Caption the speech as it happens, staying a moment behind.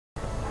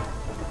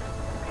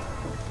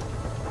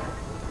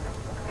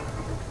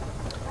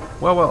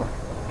Well, well.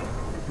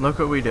 Look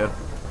what we did.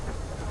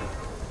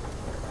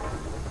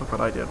 Look what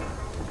I did.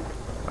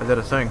 I did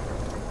a thing.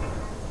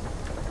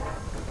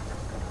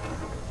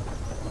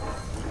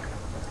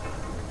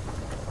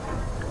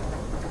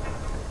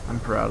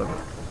 I'm proud of it.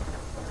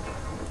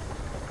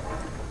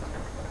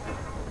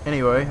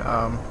 Anyway,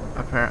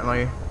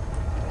 apparently...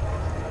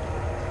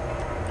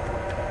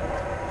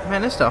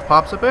 Man, this stuff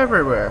pops up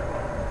everywhere.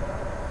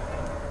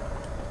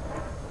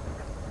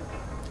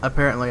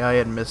 Apparently I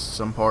had missed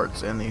some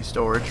parts in the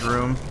storage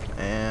room,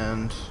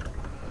 and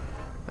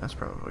that's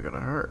probably gonna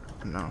hurt.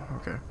 No,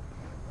 okay.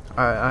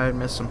 I had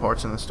missed some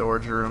parts in the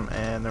storage room,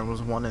 and there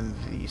was one in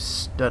the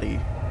study.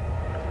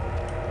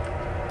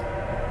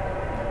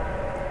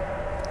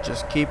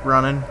 Just keep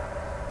running.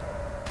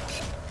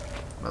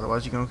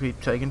 Otherwise you're gonna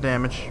keep taking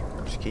damage.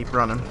 Just keep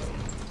running.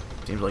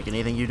 Seems like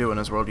anything you do in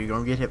this world you're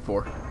gonna get hit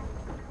for.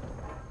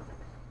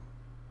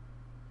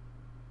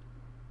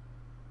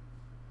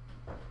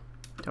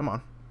 Come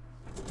on.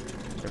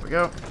 There we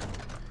go.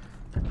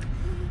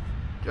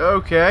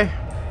 Okay.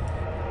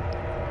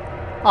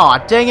 Aw,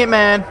 dang it,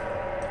 man.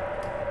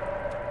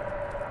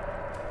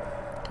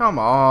 Come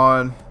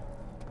on.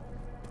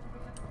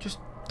 Just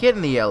get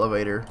in the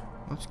elevator.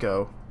 Let's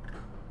go.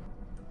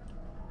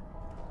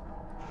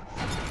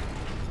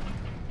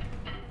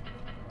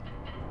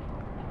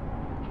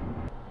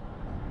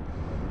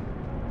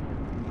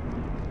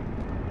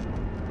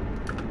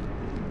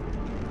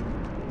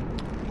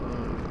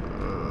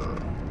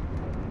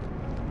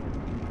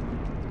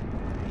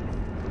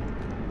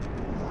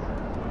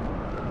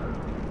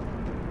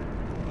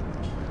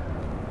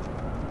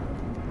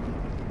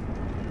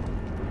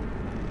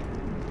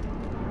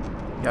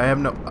 Yeah,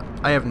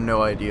 I have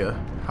no idea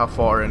how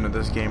far into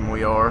this game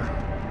we are.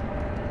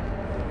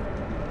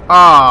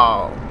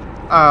 Oh.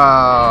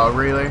 Oh,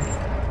 really?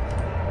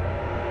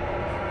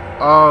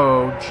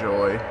 Oh,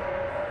 joy.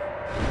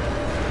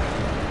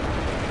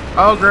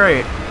 Oh,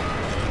 great.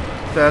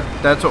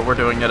 That's what we're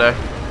doing today.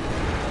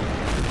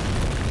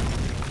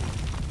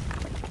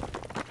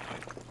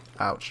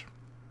 Ouch.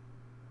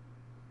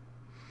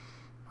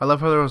 I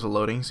love how there was a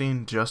loading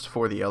scene just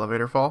for the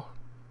elevator fall.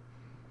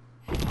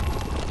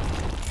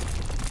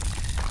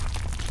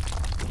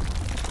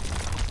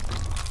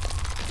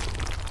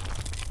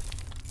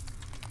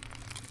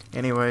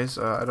 Anyways,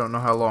 I don't know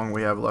how long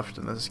we have left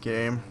in this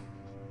game,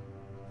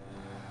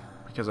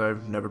 because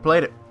I've never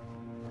played it.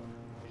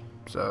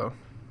 So,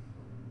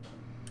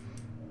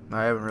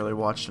 I haven't really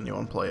watched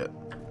anyone play it.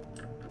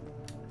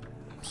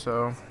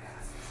 So,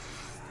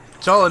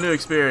 it's all a new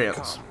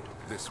experience. Come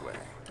this way.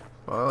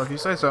 Well, if you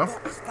say so.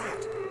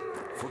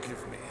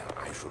 Forgive me,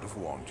 I should have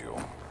warned you.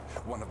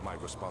 One of my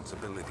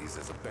responsibilities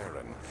as a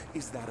Baron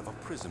is that of a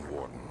prison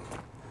warden.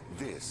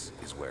 This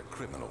is where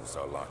criminals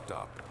are locked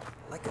up.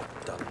 Like a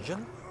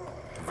dungeon?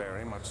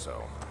 Very much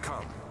so.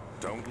 Come,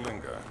 don't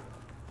linger.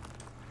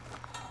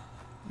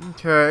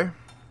 Okay.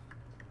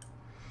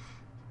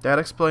 That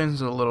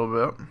explains it a little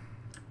bit.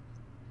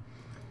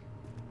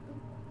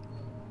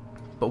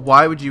 But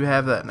why would you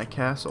have that in a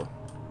castle?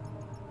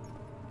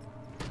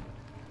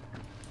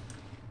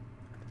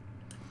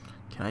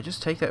 Can I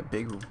just take that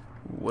big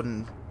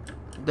wooden...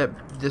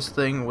 this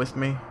thing with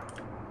me?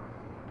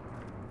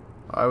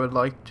 I would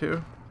like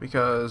to,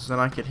 because then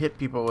I could hit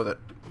people with it.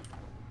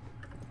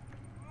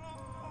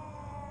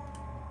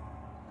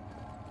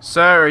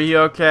 Sir, are you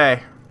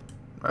okay?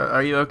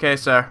 Are you okay,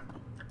 sir?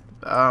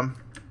 Do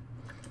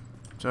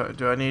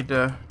I need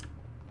to...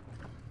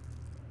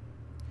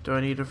 Do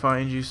I need to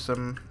find you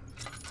some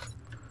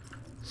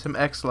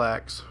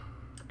X-Lax?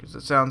 Because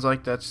it sounds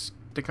like that's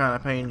the kind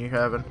of pain you're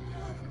having.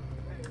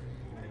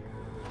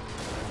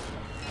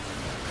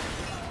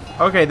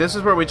 Okay, this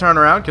is where we turn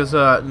around, because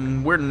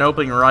we're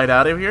noping right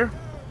out of here.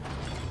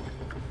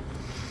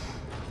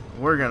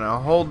 We're gonna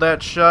hold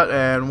that shut,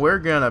 and we're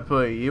gonna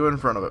put you in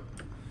front of it.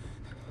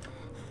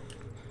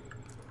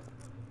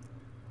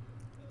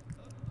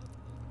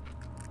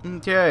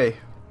 Okay.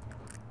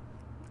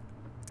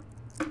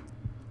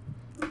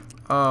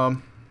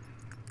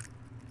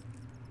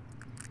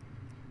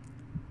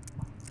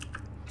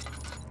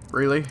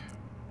 Really?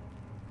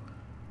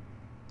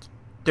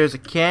 There's a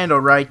candle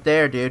right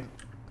there, dude.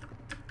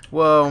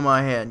 Whoa,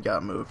 my hand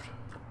got moved.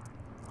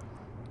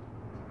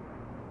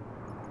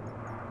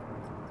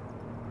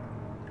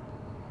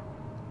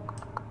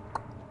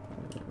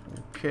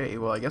 Okay,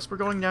 well, I guess we're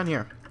going down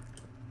here.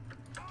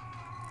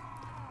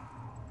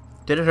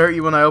 Did it hurt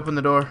you when I opened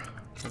the door?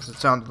 Because it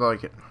sounded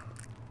like it.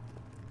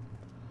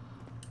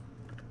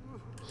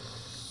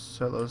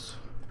 Cellars.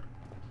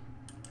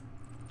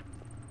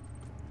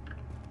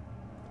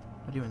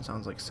 That even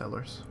sounds like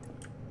cellars.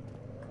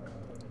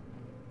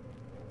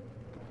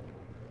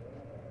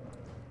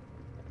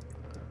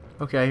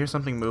 Okay, I hear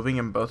something moving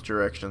in both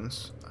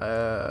directions.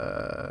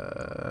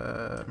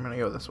 I'm gonna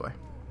go this way.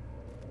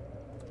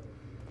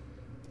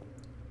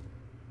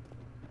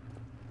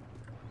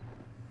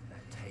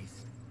 That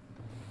taste,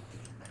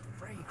 that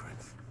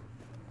fragrance,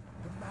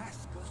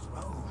 Damascus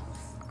rose.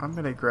 I'm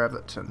gonna grab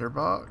that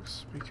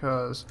tinderbox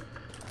because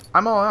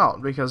I'm all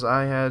out because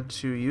I had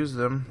to use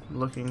them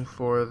looking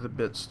for the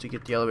bits to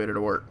get the elevator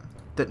to work.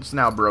 That's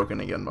now broken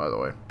again, by the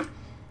way.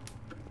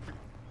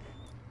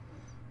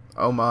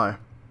 Oh my.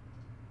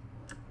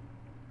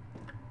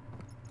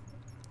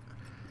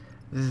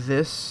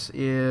 This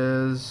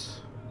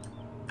is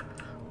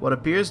what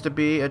appears to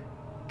be a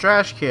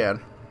trash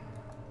can.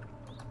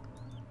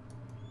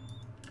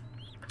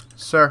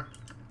 Sir,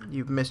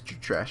 you've missed your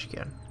trash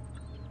can.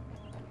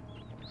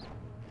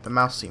 The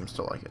mouse seems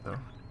to like it, though.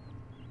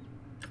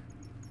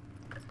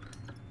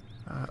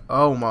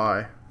 Oh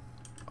my.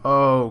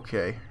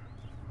 Okay.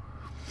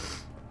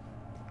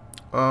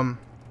 Almost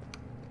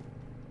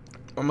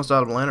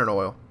out of lantern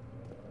oil.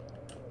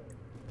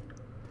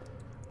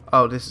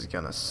 Oh, this is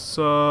gonna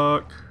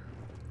suck.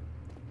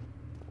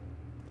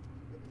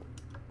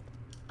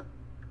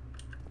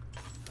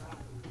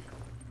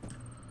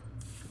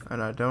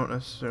 And I don't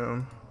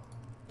assume.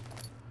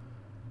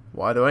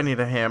 Why do I need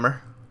a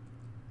hammer?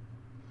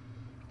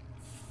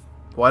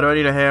 Why do I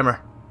need a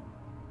hammer?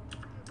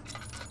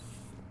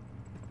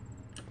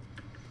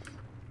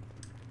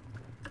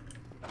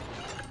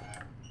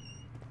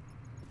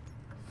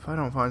 If I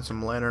don't find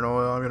some lantern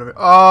oil, I'm gonna be...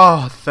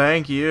 Oh,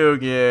 thank you,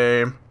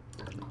 game.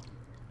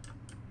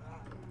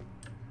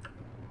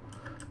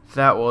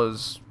 That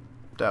was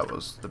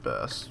the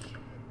best.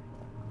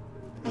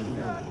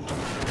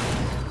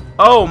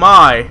 Oh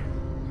my!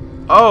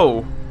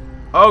 Oh!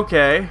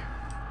 Okay.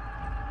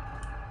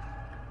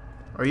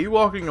 Are you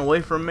walking away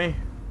from me?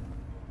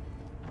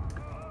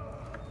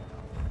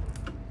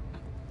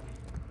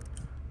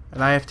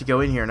 And I have to go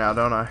in here now,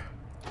 don't I?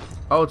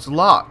 Oh, it's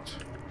locked.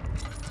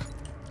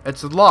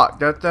 It's locked.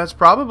 That's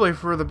probably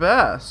for the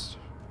best.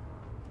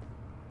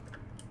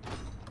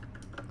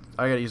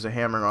 I gotta use a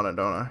hammer on it,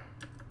 don't I?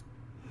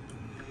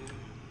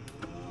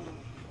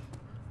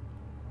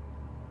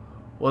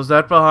 Was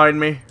that behind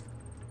me?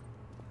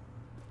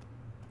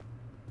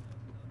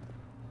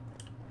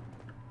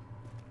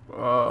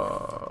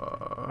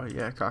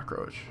 Yeah,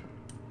 cockroach.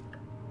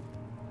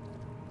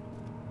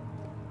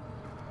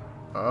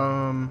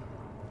 I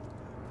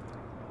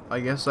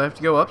guess I have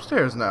to go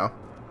upstairs now.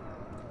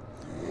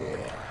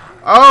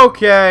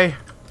 Okay.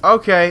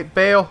 Okay,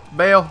 bail,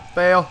 bail,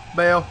 bail,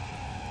 bail.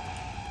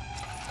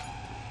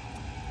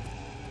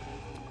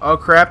 Oh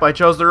crap, I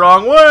chose the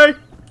wrong way!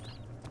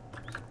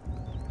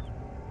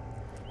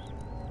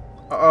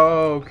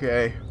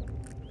 Okay.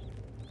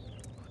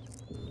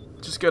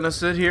 Just gonna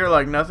sit here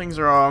like nothing's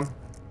wrong.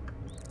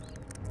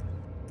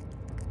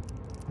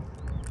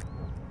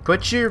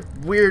 Quit your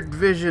weird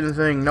vision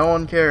thing, no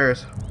one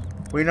cares.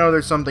 We know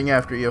there's something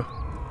after you.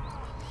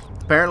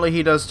 Apparently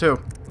he does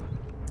too.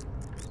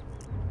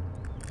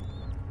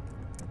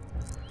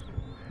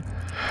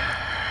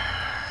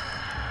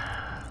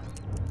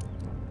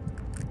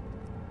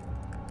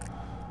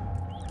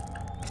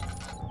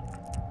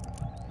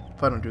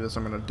 If I don't do this,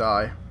 I'm gonna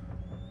die.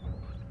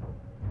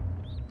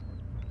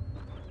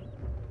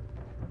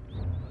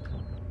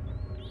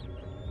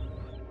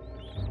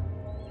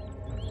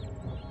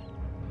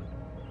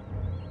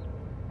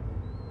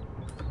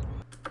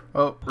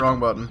 Oh, wrong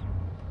button.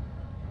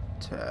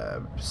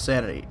 Tab.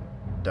 Sanity. ...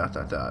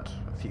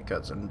 A few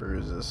cuts and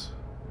bruises.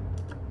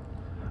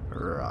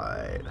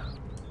 Right.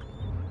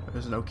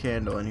 There's no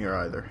candle in here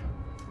either.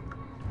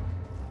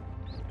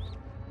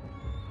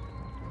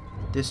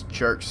 This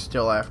jerk's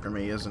still after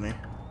me, isn't he?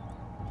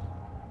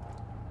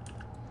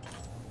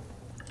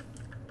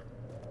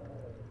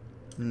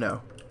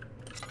 No.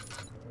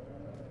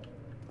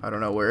 I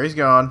don't know where he's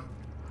gone,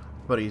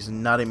 but he's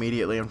not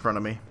immediately in front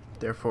of me.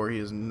 Therefore, he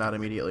is not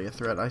immediately a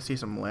threat. I see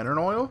some lantern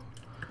oil,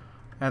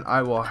 and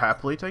I will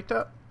happily take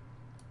that.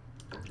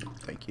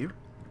 Thank you.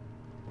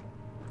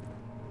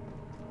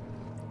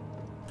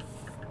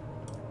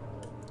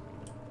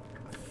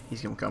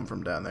 He's gonna come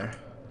from down there.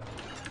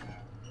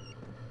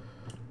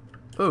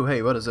 Oh,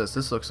 hey, what is this?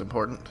 This looks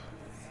important.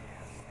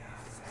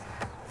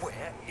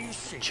 Where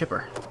is she?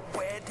 Chipper.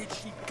 Where did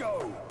she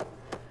go?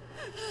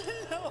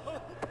 No.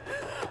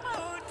 I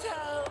won't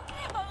tell.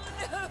 I'll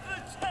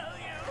never tell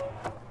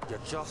you.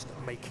 You're just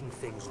making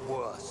things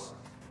worse.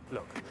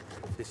 Look,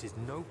 this is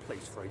no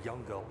place for a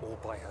young girl all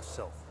by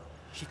herself.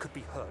 She could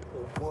be hurt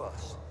or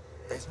worse.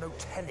 There's no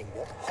telling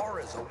what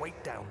horrors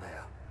await down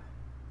there.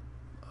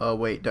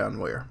 Wait, down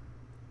where?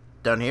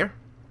 Down here?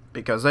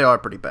 Because they are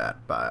pretty bad,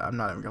 but I'm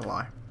not even gonna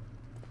lie.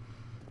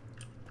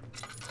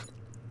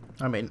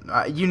 I mean,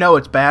 you know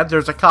it's bad.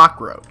 There's a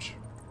cockroach.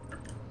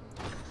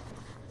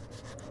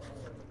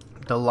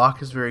 The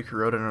lock is very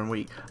corroded and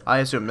weak. I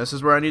assume this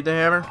is where I need the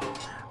hammer?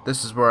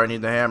 This is where I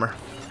need the hammer.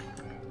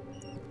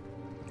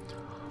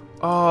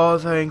 Oh,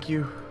 thank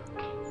you.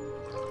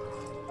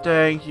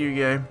 Thank you,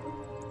 game.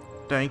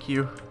 Thank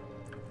you.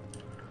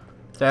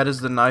 That is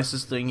the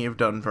nicest thing you've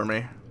done for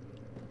me.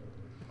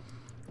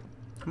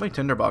 How many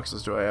tinder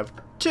boxes do I have?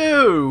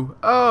 2!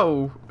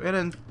 Oh, an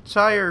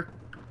entire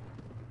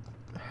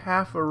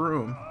half a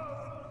room.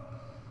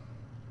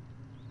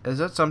 Is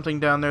that something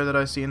down there that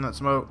I see in that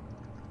smoke?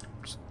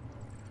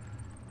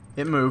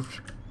 It moved.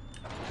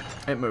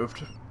 It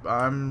moved.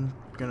 I'm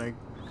gonna...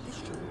 This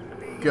shouldn't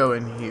be go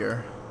in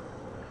here.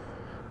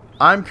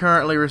 I'm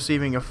currently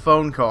receiving a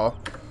phone call.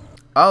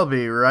 I'll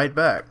be right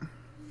back.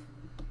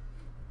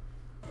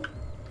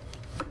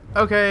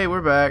 Okay,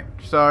 we're back.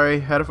 Sorry,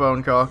 had a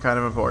phone call, kind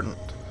of important.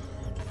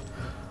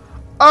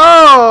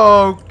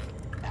 Oh!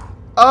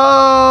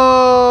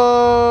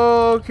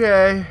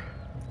 Okay.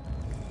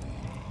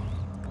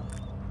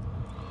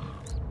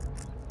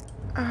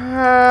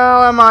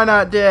 How am I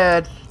not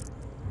dead?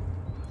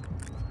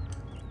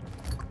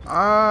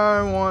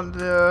 I want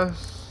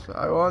this.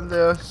 I want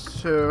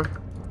this too.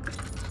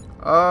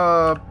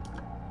 How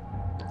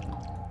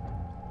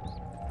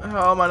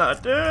am I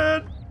not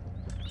dead?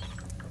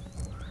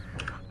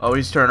 Oh,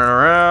 he's turning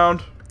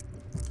around.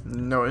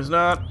 No, he's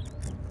not.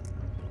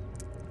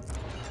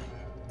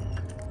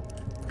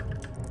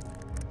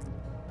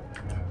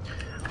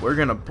 We're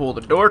gonna pull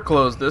the door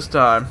closed this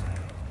time.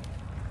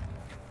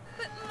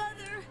 But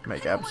Mother,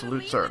 Make I don't absolute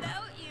wanna leave certain.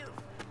 without you.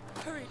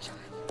 Hurry,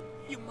 child.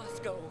 You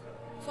must go.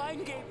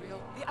 Find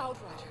Gabriel, the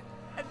Outrider,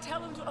 and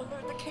tell him to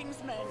alert the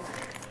King's men.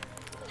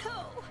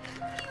 No,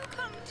 you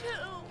come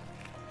too.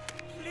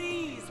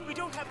 Please, we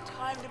don't have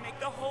time to make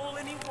the hole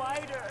any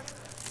wider.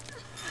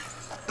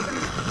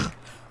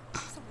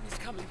 Someone is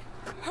coming.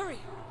 Hurry.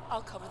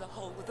 I'll cover the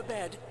hole with the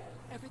bed.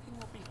 Everything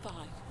will be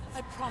fine.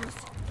 I promise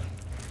you.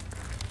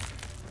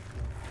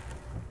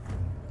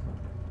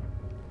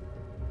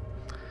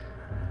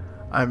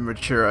 I'm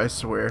mature, I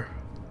swear.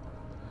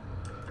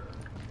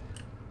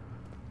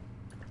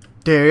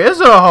 There is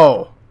a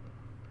hole!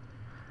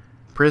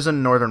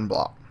 Prison Northern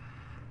Block.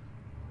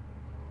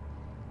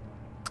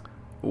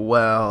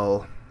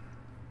 Well.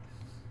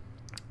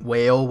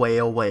 Whale.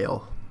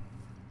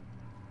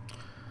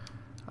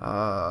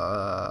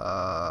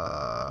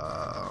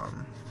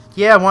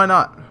 Yeah, why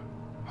not?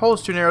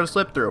 Hole's too narrow to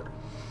slip through.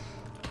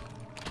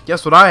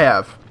 Guess what I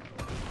have?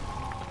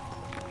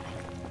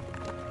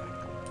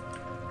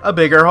 A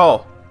bigger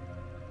hole.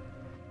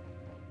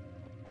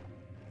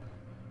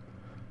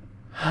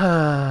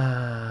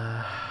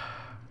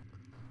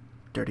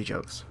 Dirty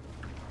jokes.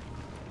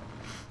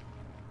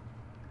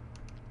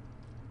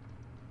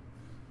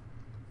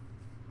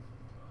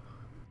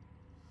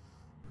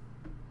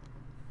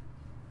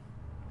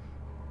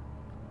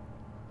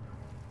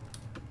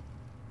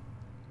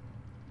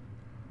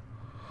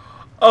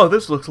 Oh,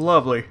 this looks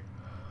lovely.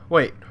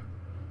 Wait.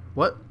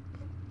 What?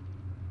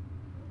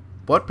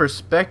 What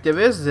perspective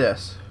is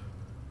this?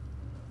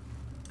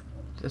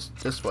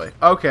 This way.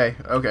 Okay.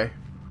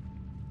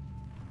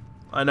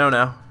 I know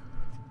now.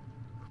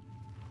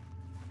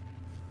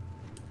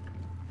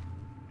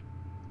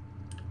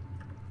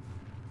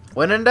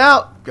 When in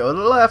doubt, go to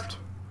the left.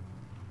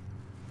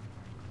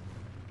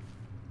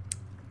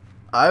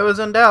 I was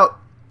in doubt.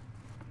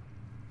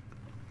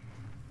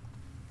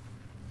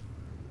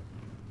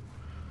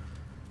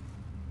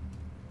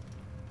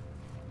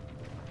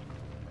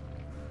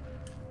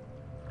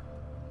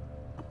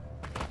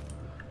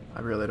 I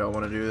really don't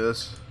want to do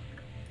this.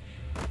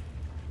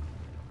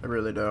 I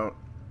really don't.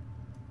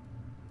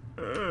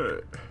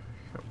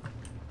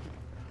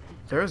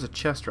 There is a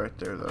chest right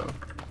there, though.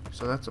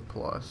 So that's a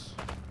plus.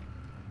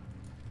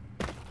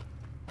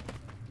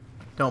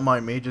 Don't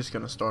mind me, just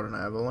gonna start an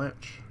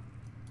avalanche.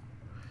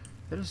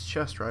 It is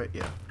chest, right?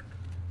 Yeah.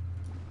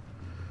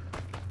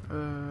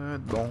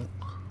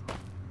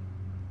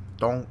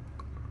 Donk.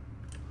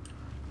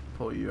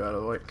 Pull you out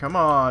of the way. Come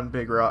on,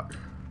 big rock.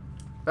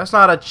 That's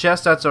not a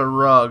chest, that's a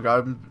rug.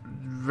 I'm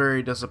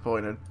very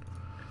disappointed.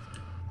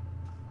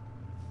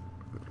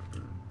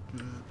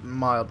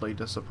 Mildly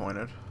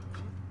disappointed.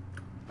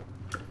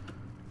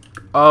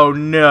 Oh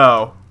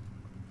no!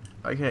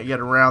 I can't get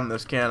around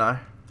this, can I?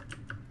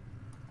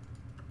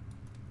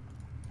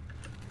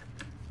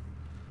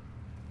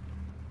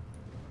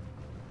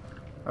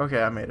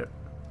 Okay, I made it.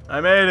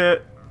 I made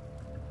it!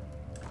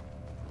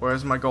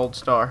 Where's my gold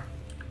star?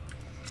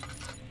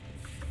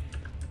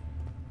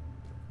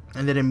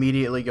 And it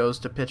immediately goes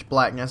to pitch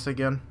blackness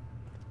again.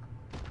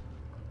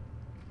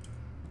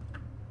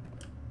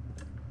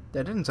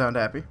 That didn't sound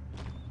happy.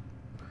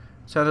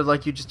 Sounded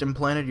like you just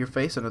implanted your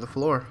face into the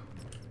floor.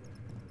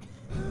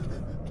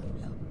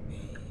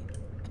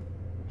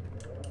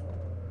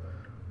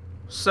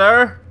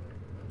 Sir?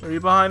 Are you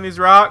behind these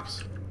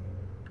rocks?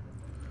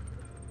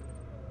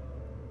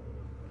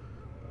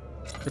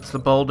 It's the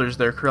boulders,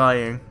 they're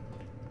crying.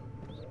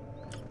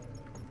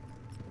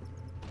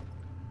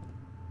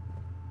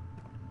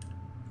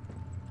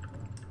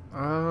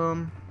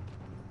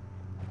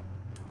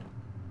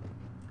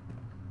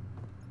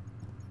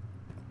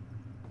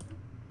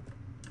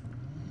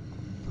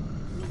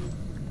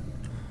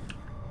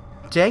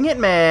 Dang it,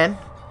 man.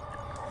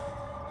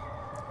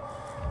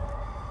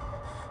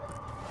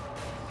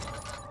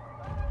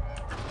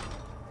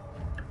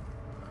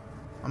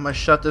 I'm gonna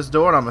shut this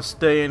door and I'm gonna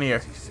stay in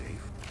here.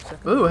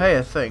 Ooh, hey,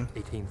 a thing.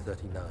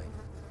 1839.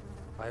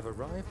 I have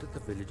arrived at the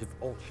village of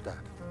Altstadt.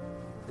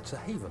 It's a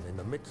haven in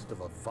the midst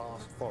of a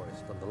vast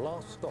forest and the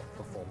last stop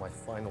before my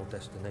final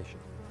destination,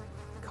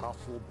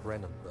 Castle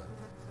Brennenburg.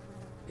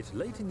 It's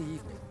late in the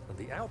evening, and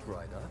the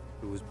Outrider,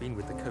 who has been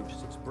with the coach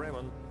since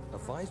Bremen,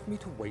 advised me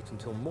to wait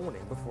until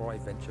morning before I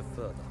venture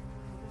further.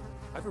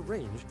 I've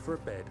arranged for a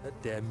bed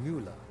at Der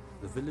Müller,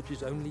 the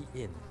village's only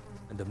inn,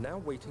 and am now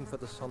waiting for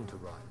the sun to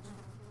rise.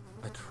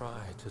 I try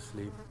to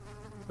sleep,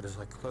 but as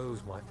I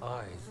close my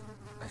eyes,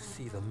 I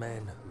see the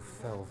men who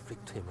fell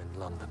victim in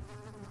London.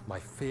 My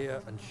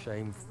fear and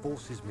shame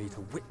forces me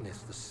to witness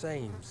the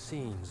same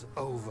scenes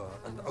over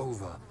and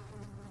over.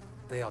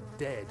 They are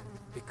dead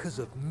because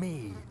of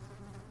me.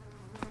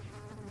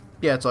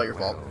 Yeah, it's all your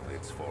fault. Well,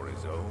 it's for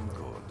his own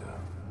good.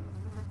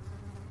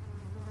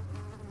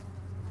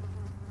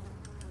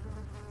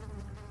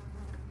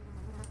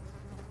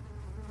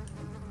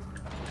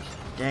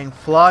 Dang,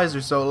 flies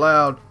are so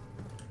loud.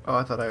 Oh,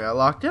 I thought I got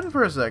locked in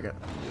for a second.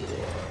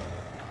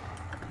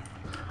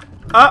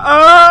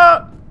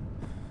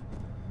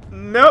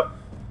 Nope.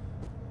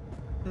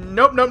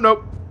 Nope, nope,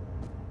 nope.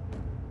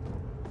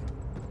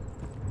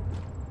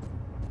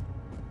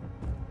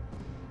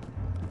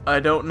 I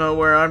don't know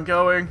where I'm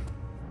going.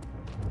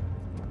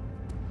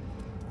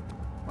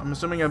 I'm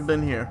assuming I've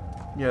been here.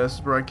 Yeah, this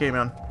is where I came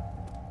in.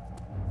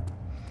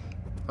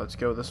 Let's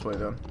go this way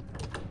then.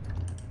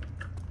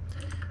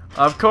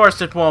 Of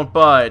course it won't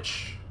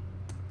budge.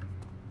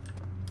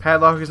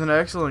 Padlock is in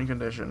excellent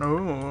condition.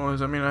 Oh, does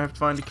that mean I have to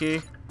find a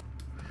key?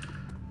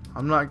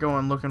 I'm not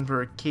going looking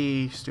for a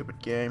key,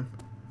 stupid game.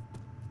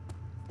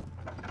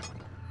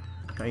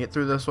 Can I get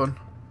through this one?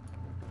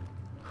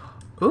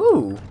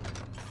 Ooh.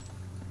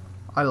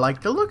 I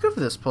like the look of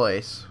this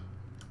place.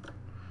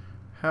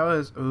 How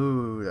is...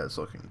 Ooh, that's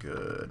looking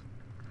good.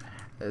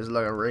 It's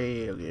looking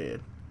real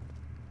good.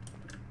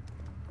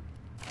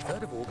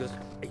 3rd of August,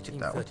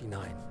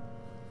 1839.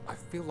 I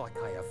feel like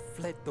I have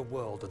fled the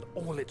world and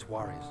all its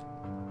worries.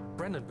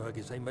 Brennenburg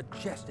is a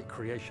majestic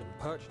creation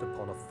perched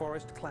upon a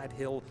forest-clad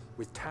hill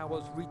with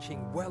towers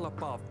reaching well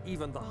above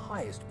even the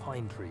highest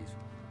pine trees.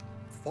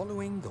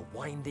 Following the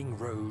winding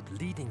road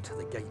leading to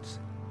the gates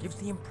gives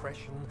the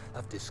impression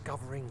of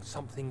discovering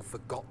something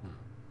forgotten,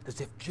 as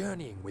if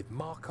journeying with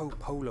Marco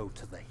Polo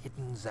to the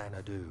hidden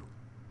Xanadu.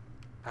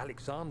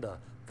 Alexander,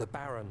 the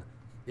Baron,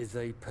 is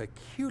a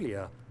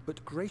peculiar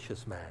but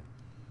gracious man.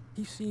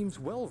 He seems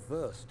well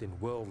versed in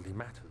worldly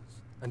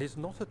matters, and is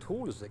not at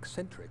all as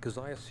eccentric as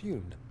I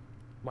assumed.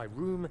 My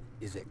room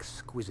is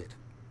exquisite,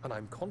 and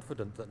I'm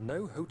confident that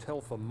no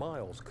hotel for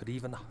miles could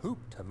even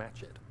hope to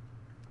match it.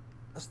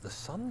 As the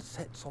sun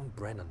sets on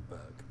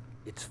Brennenburg,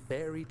 its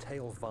fairy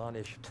tale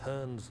varnish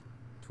turns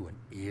to an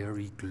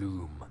eerie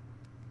gloom.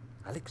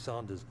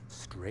 Alexander's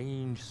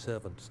strange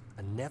servants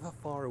are never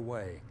far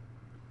away.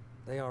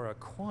 They are a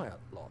quiet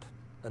lot,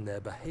 and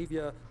their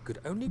behavior could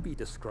only be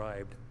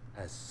described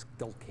as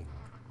skulking.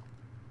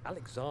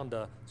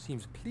 Alexander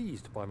seems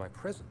pleased by my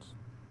presence.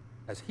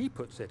 As he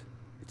puts it,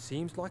 it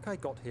seems like I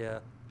got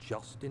here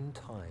just in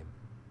time.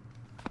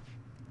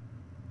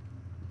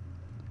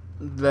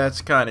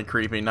 That's kind of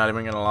creepy, not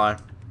even gonna lie.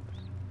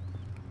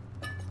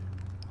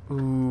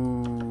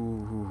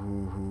 Ooh,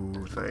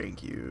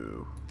 thank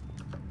you.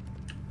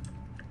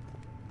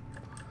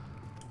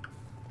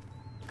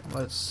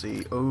 Let's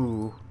see.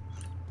 Ooh.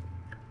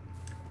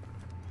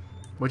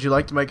 Would you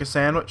like to make a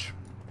sandwich?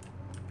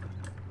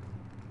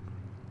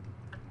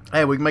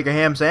 Hey, we can make a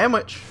ham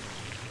sandwich.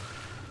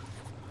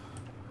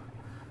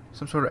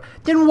 Some sort of...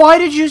 Then why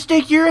did you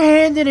stick your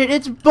hand in it?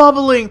 It's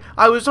bubbling.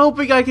 I was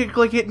hoping I could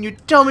click it and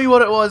you'd tell me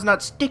what it was,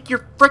 not stick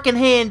your frickin'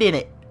 hand in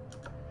it.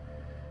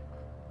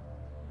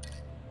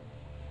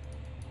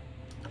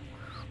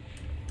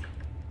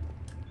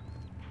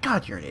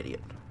 God, you're an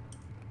idiot.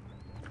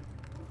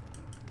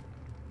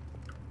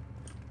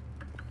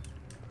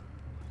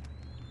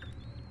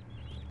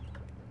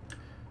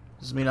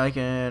 Does this mean I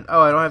can...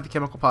 Oh, I don't have the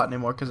chemical pot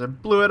anymore because I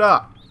blew it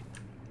up.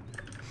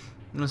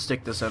 I'm going to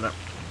stick this in it.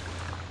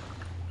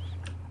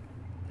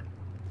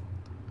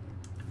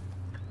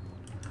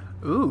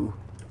 Ooh.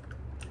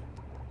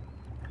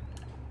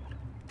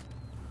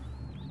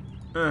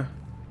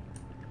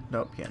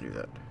 Nope, can't do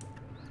that.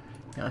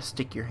 You gotta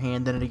stick your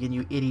hand in it again,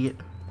 you idiot.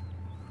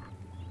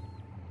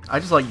 I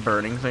just like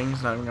burning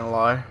things, not even gonna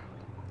lie.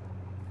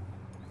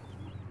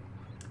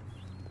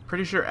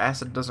 Pretty sure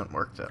acid doesn't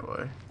work that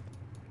way.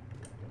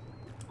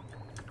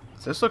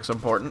 This looks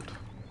important.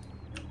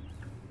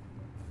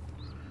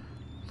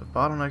 The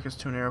bottleneck is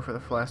too narrow for the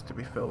flask to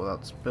be filled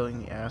without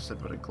spilling the acid,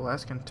 but a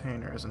glass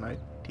container is an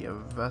ideal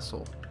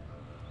vessel.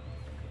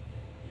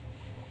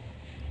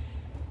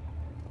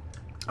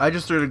 I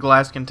just threw the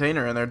glass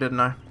container in there, didn't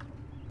I?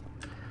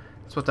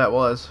 That's what that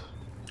was.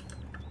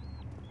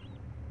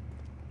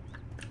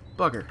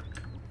 Bugger.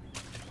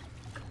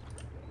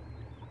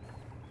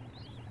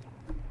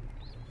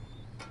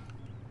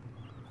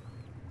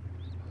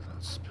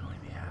 Without spilling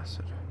the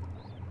acid.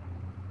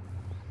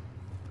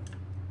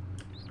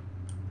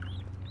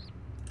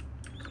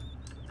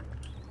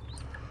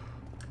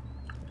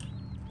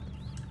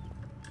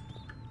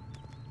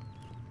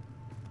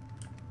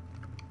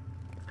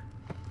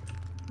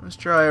 Let's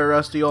try a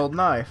rusty old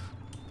knife.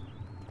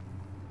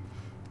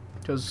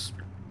 Because,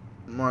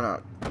 why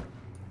not?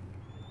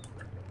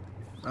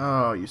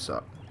 Oh, you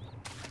suck.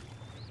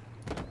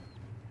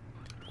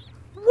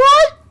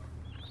 What?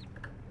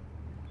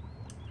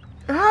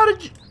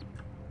 did you...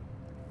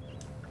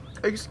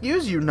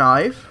 Excuse you,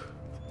 knife.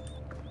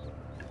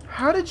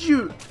 How did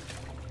you...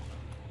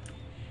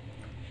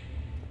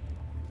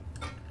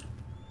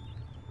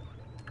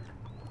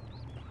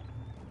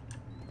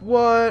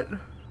 What?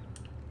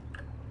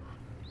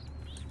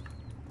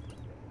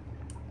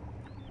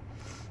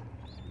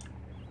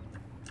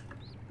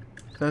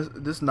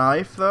 This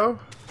knife, though?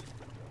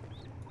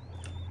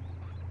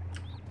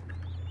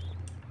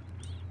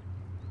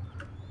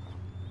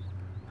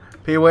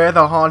 Beware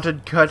the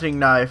haunted cutting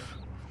knife.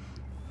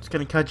 It's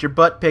gonna cut your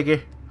butt,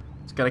 piggy.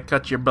 It's gonna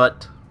cut your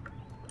butt.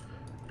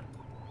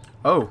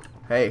 Oh,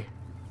 hey.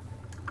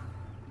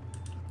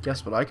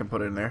 Guess what I can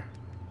put in there?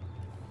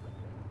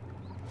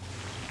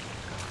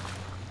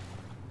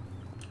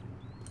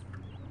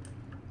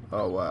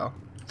 Oh, wow.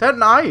 That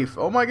knife!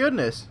 Oh my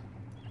goodness.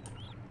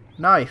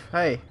 Knife,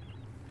 hey.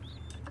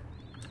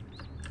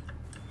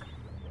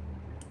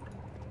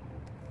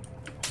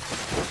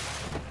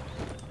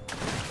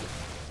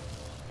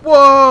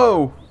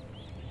 Whoa!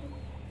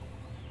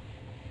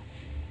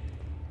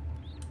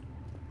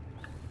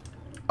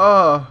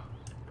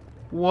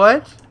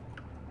 What?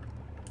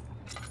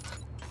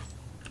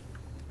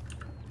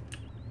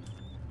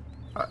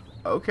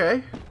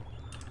 Okay.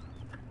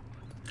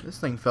 This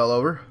thing fell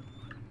over.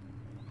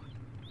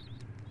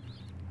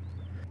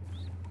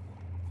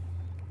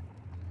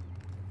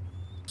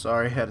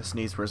 Sorry, had to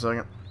sneeze for a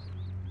second.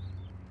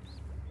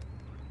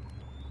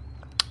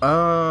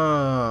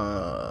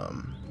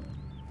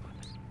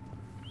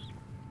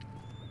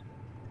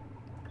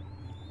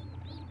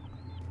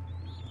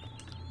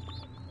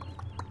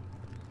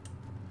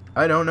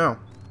 I don't know.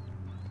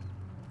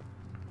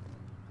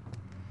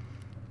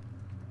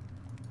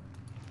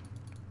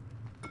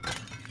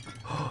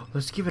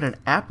 Let's give it an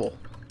apple.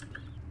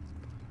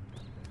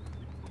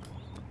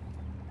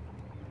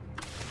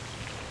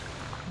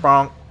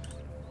 Bonk.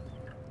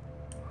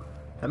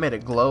 That made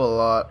it glow a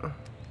lot. Want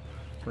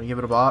to give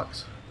it a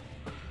box?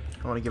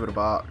 I want to give it a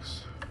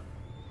box.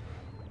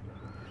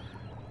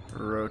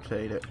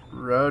 Rotate it.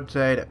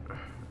 Rotate it.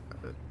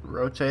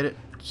 Rotate it.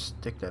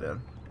 Stick that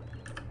in.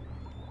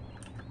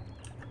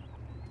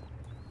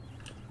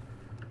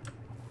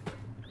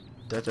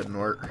 That didn't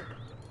work.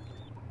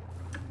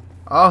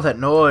 Oh, that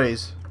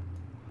noise.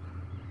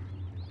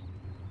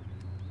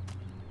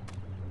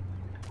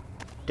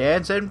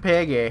 Dancing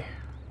piggy.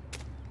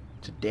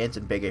 It's a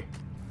dancing piggy.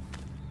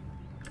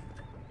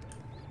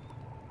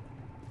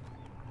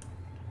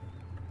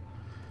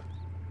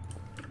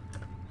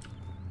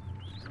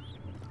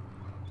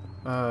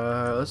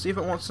 Let's see if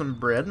it wants some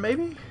bread,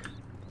 maybe?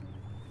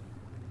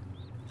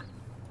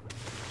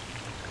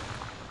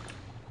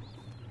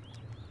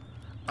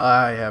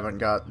 I haven't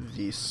got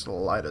the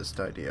slightest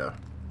idea.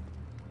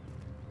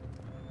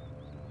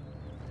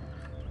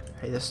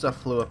 Hey, this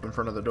stuff flew up in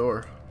front of the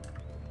door.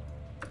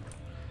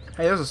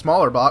 Hey, there's a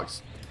smaller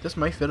box. This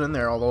may fit in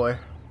there all the way.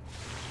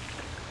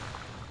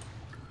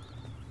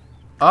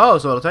 Oh,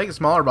 so it'll take a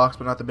smaller box,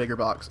 but not the bigger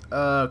box.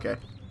 Okay.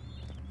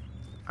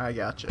 I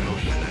gotcha.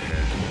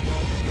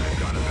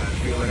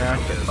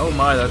 Oh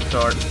my, that's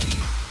dark.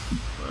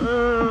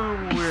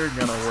 We're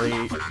gonna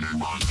wait.